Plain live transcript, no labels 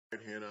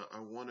Right, Hannah,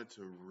 I wanted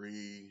to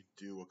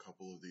redo a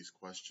couple of these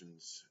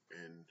questions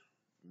and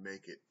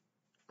make it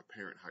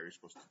apparent how you're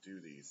supposed to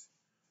do these.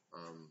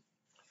 Um,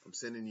 I'm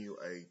sending you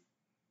a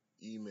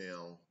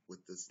email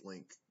with this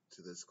link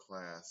to this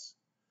class,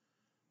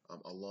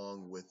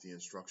 along with the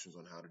instructions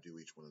on how to do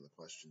each one of the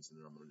questions, and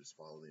then I'm going to just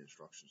follow the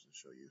instructions and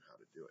show you how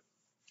to do it.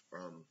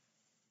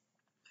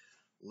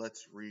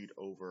 Let's read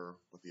over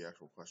what the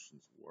actual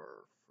questions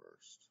were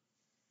first.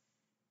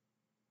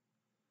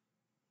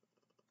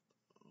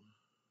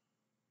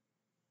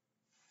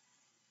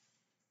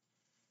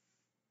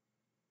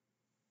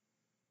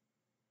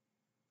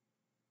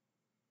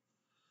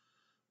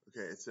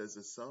 Okay, it says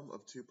the sum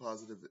of two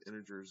positive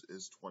integers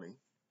is 20,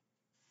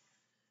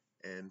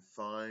 and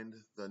find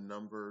the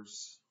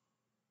numbers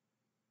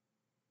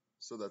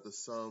so that the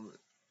sum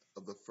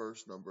of the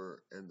first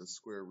number and the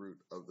square root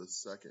of the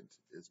second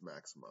is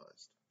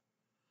maximized.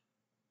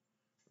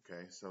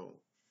 Okay, so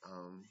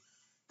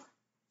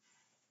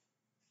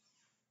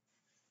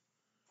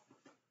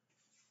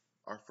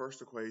our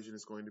first equation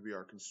is going to be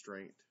our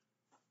constraint.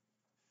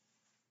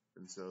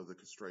 And so the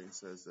constraint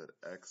says that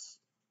x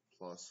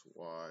plus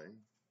y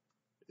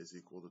is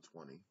equal to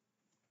 20.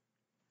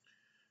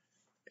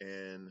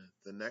 And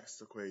the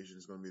next equation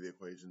is going to be the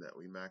equation that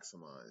we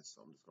maximize.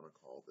 So I'm just going to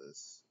call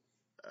this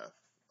f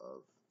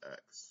of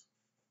x.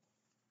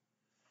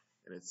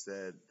 And it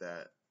said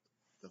that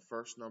the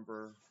first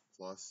number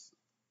plus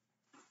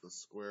the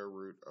square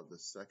root of the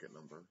second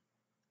number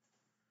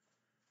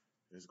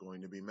is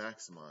going to be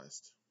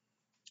maximized.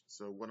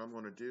 So what I'm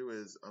going to do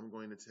is I'm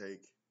going to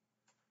take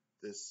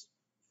this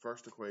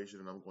first equation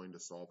and I'm going to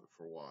solve it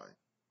for y.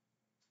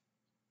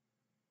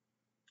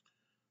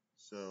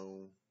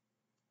 So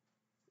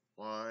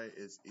y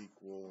is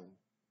equal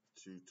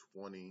to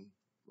 20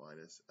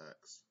 minus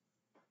x.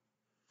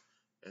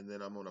 And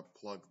then I'm going to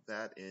plug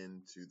that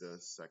into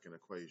the second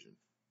equation.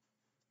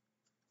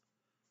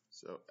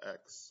 So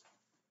x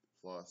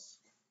plus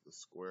the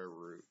square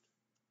root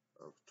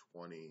of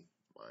 20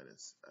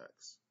 minus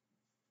x.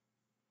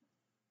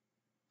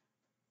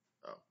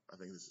 Oh, I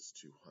think this is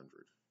 200.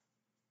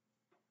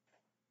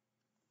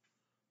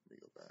 Let me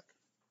go back.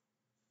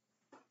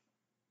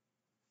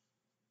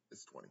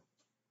 It's 20.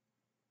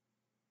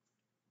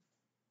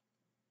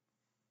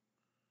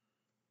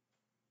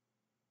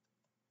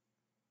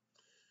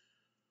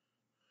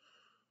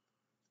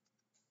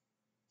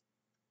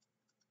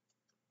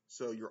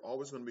 So you're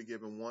always going to be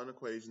given one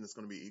equation that's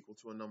going to be equal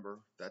to a number.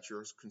 That's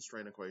your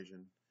constraint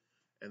equation.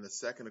 And the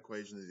second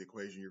equation is the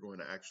equation you're going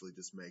to actually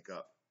just make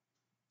up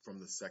from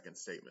the second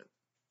statement.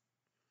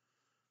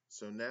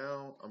 So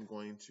now I'm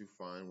going to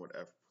find what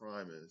f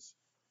prime is.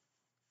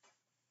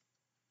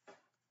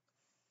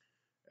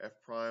 F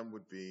prime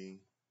would be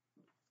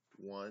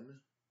 1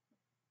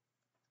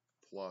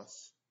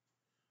 plus,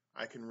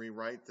 I can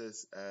rewrite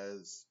this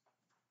as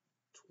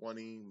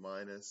 20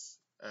 minus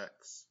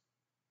x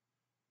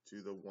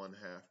to the 1/2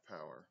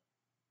 power.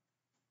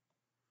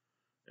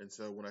 And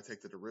so when I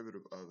take the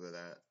derivative of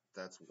that,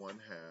 that's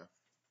 1/2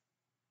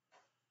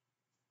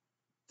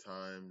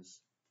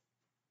 times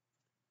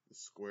the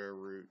square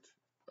root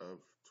of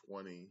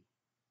 20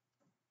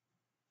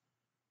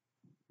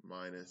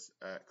 minus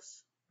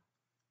x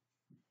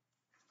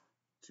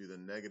to the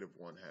negative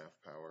 1/2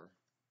 power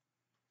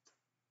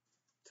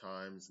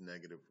times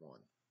negative 1.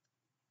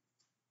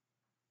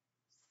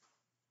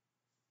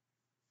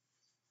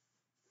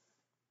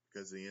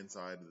 Because the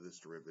inside of this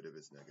derivative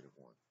is negative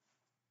 1.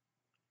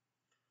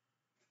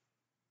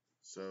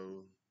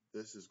 So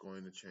this is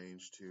going to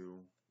change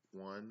to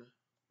 1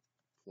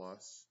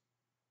 plus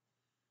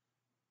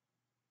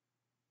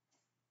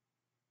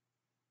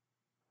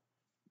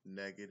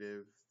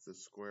negative the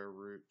square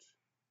root,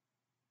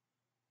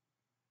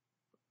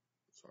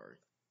 sorry,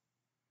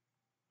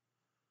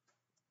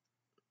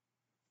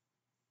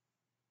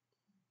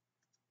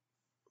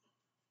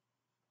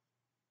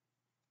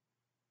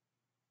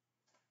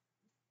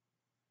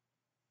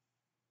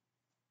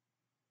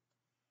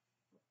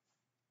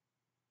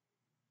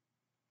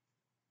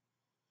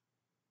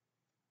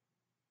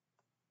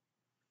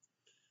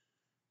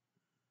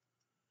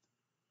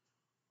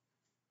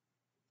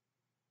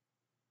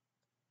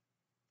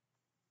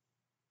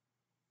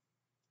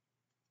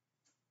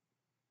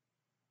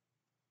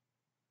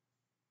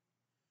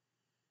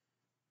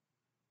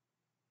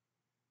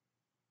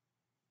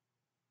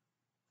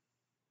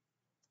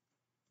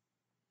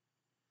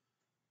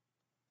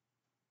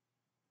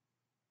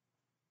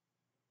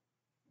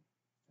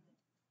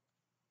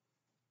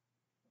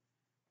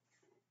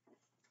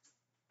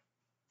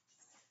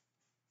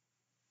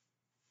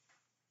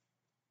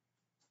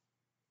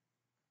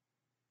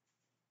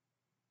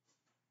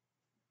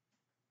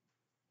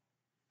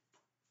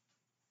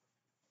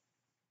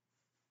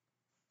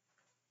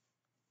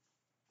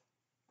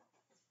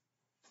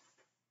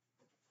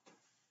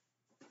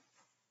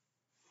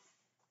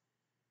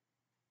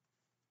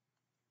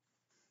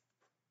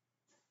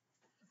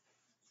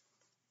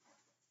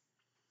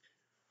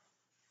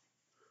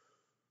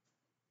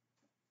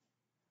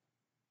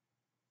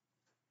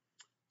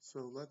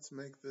 so let's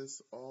make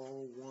this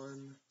all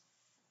one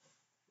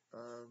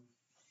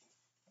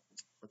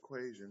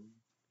equation.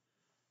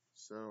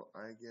 So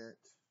I get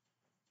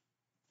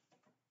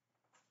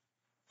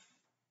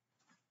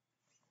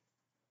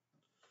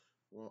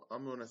well,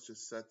 I'm going to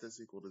just set this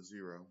equal to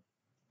 0.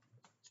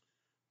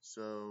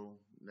 So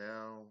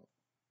now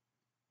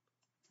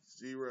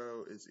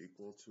 0 is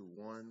equal to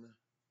 1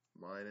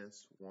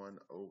 minus 1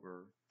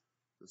 over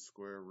the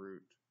square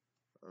root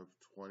of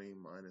 20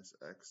 minus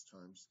x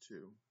times 2.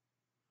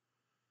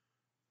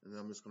 And then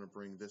I'm just going to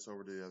bring this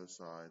over to the other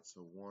side.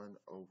 So 1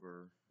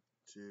 over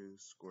 2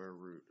 square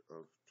root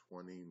of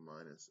 20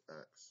 minus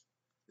x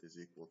is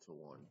equal to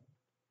 1.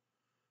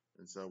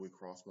 And so we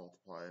cross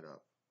multiply it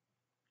up.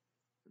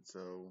 And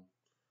so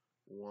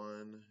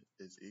 1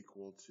 is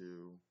equal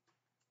to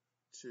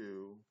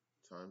 2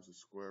 times the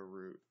square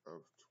root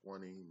of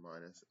 20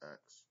 minus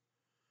x.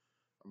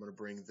 I'm going to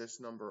bring this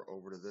number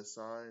over to this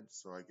side,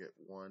 so I get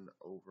 1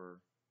 over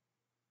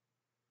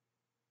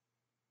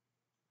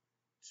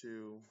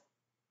 2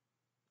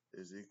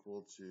 is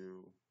equal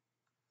to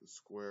the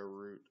square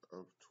root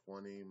of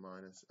 20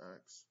 minus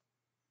x.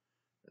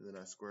 And then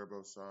I square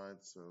both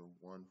sides, so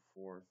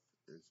 1/4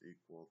 is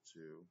equal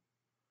to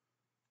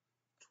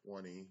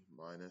 20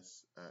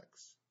 minus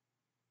x.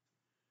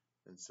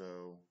 And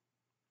so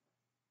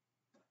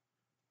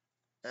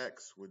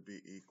x would be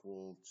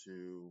equal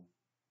to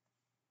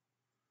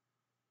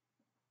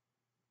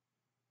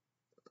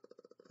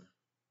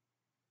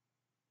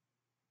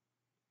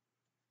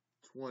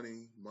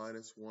 20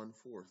 minus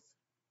 1/4.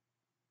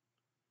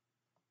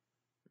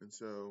 And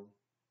so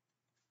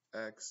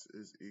x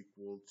is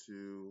equal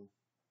to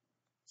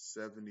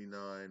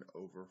 79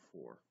 over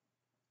 4.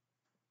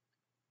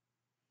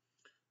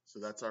 So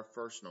that's our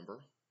first number.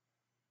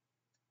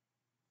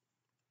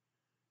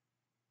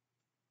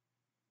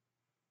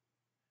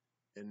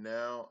 And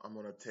now I'm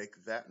going to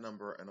take that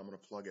number and I'm going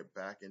to plug it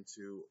back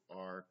into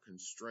our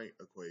constraint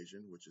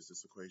equation, which is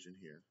this equation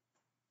here.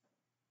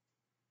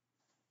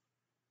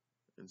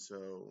 And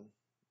so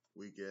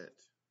we get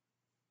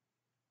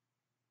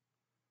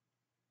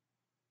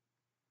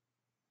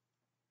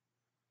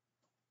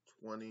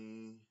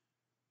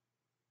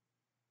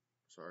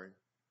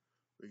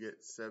we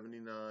get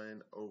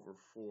 79 over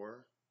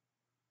 4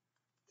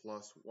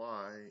 plus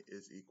y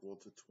is equal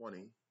to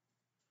 20.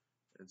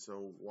 And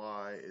so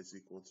y is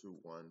equal to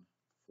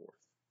 1/4.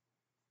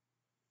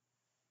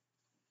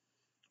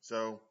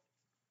 So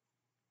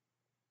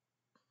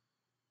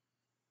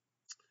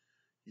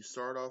you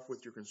start off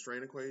with your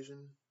constraint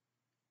equation,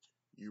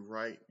 you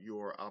write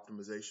your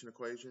optimization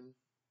equation,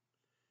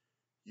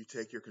 you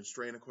take your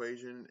constraint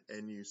equation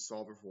and you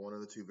solve it for one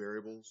of the two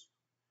variables.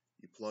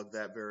 You plug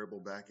that variable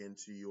back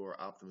into your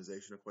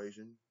optimization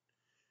equation.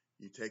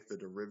 You take the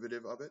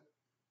derivative of it.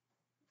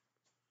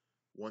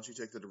 Once you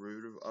take the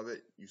derivative of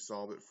it, you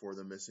solve it for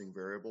the missing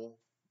variable.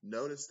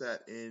 Notice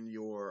that in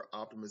your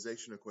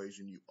optimization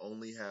equation, you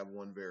only have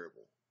one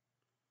variable.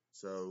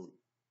 So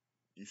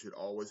you should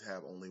always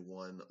have only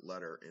one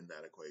letter in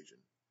that equation.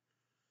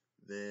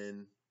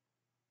 Then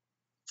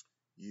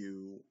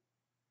you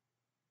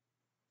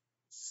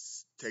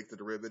take the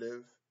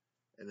derivative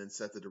and then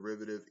set the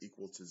derivative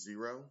equal to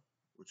 0,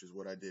 which is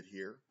what I did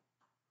here.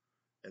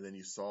 And then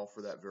you solve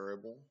for that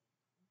variable,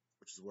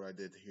 which is what I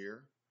did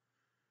here.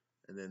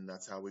 And then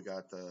that's how we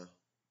got the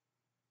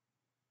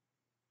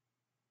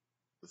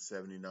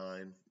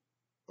 79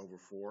 over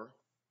 4.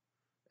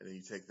 And then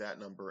you take that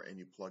number and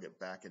you plug it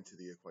back into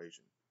the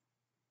equation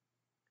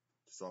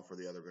to solve for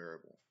the other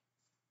variable.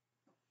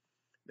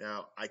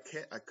 Now, I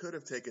could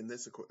have taken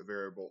this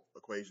variable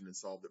equation and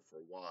solved it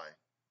for y,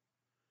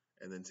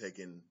 and then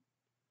taken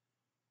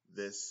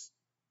this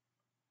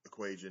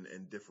equation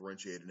and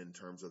differentiated in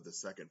terms of the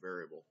second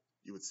variable.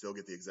 You would still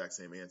get the exact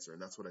same answer,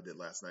 and that's what I did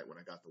last night when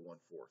I got the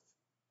 1/4,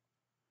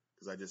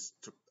 because I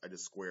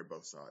just squared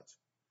both sides.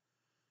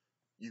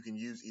 You can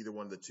use either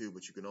one of the two,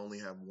 but you can only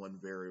have one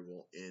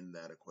variable in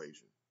that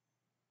equation.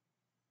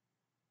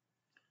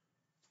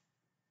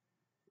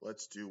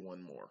 Let's do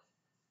one more.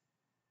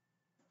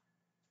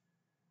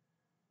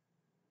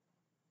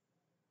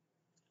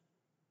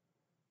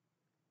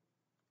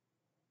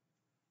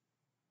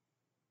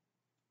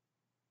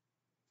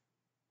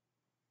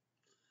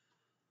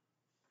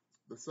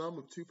 The sum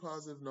of two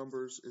positive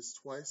numbers is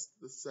twice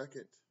the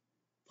second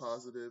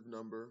positive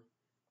number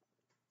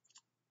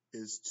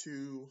is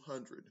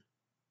 200.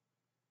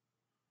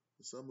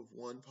 The sum of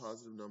one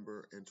positive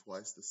number and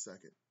twice the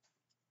second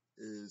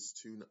is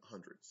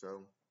 200.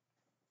 So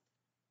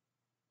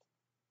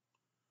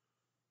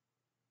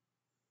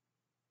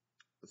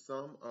the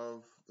sum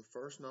of the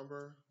first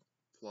number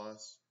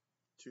plus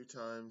 2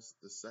 times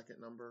the second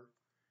number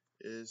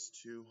is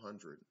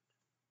 200.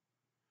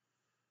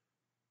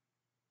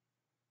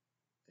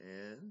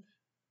 And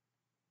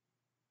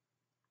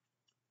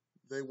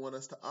they want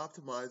us to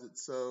optimize it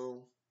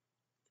so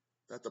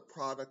that the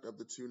product of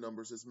the two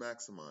numbers is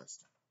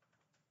maximized.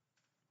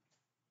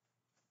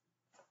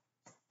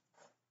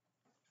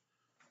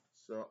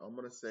 So I'm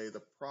going to say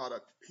the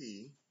product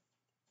P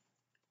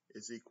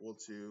is equal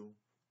to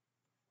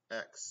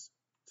X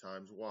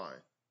times Y.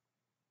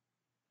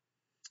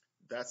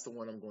 That's the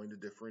one I'm going to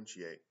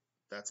differentiate.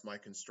 That's my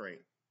constraint.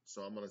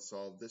 So I'm going to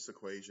solve this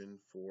equation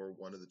for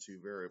one of the two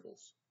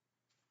variables.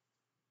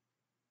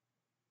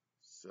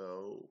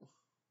 So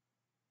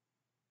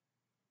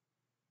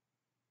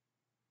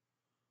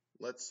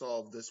let's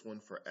solve this one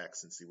for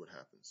x and see what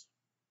happens.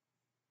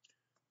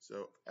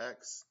 So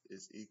x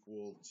is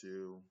equal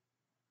to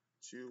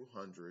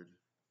 200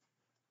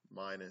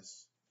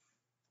 minus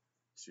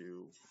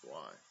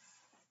 2y.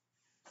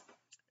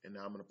 And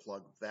now I'm going to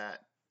plug that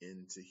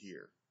into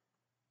here.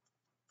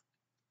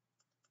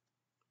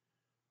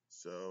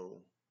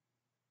 So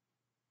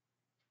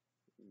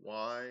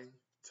y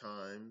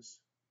times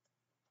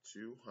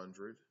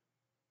 200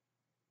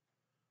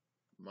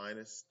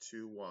 minus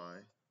 2y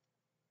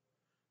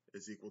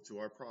is equal to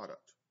our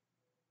product.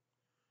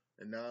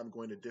 And now I'm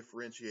going to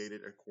differentiate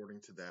it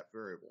according to that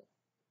variable.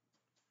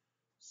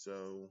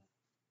 So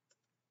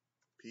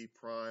p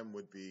prime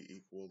would be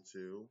equal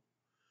to,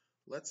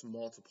 let's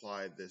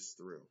multiply this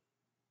through.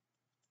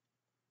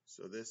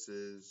 So this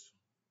is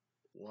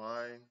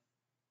y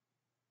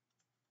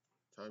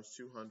times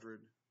 200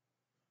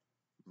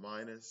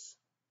 minus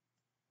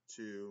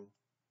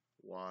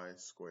 2y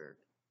squared.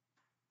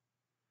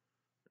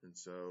 And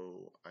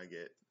so I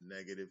get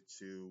negative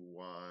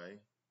 2y.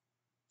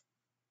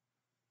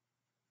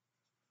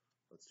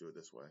 Let's do it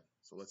this way.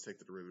 So let's take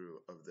the derivative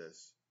of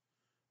this.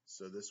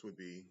 So this would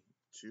be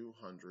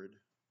 200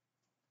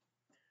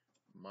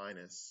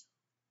 minus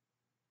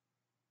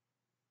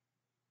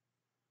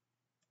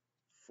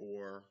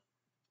 4y.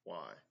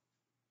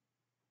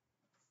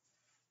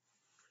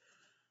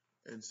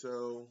 And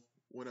so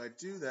when I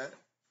do that,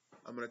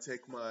 I'm going to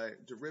take my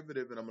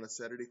derivative and I'm going to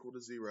set it equal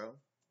to 0.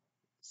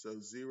 So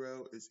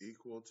 0 is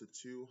equal to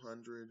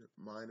 200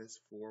 minus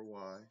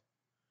 4y.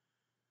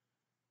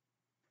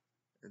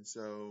 And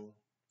so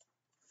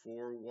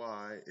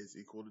 4y is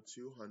equal to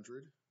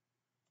 200.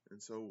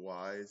 And so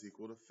y is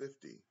equal to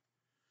 50.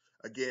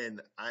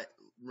 Again, I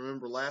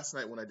remember last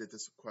night when I did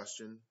this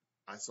question,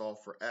 I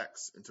solved for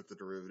x and took the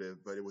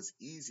derivative, but it was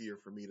easier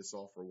for me to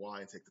solve for y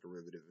and take the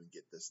derivative and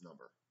get this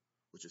number,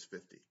 which is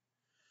 50.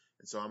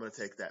 And so I'm going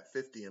to take that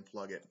 50 and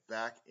plug it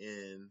back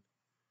in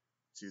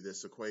to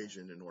this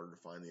equation in order to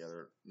find the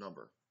other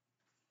number.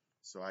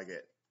 So I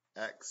get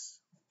x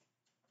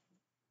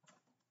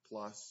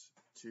plus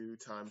 2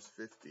 times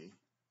 50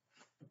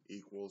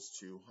 equals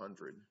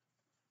 200.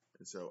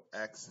 And so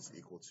x is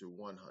equal to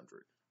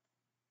 100.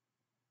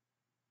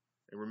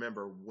 And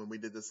remember, when we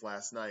did this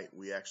last night,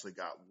 we actually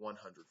got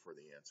 100 for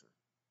the answer.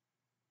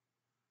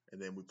 And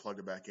then we plugged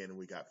it back in and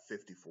we got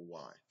 50 for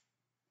y.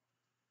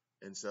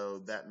 And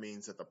so that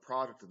means that the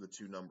product of the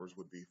two numbers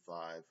would be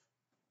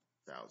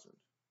 5,000.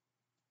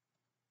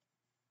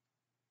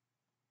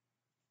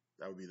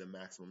 That would be the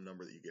maximum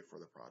number that you get for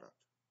the product.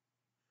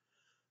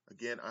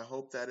 Again, I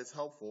hope that is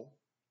helpful.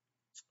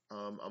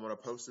 I'm going to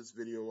post this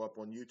video up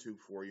on YouTube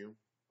for you.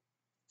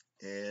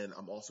 And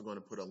I'm also going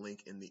to put a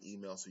link in the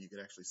email so you can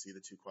actually see the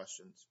two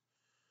questions.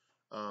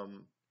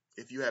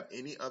 If you have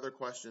any other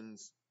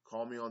questions,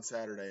 call me on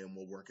Saturday and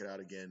we'll work it out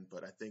again.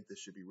 But I think this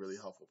should be really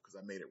helpful because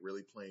I made it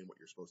really plain what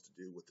you're supposed to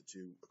do with the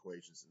two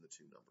equations and the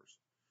two numbers.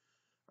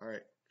 All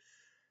right.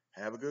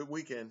 Have a good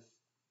weekend.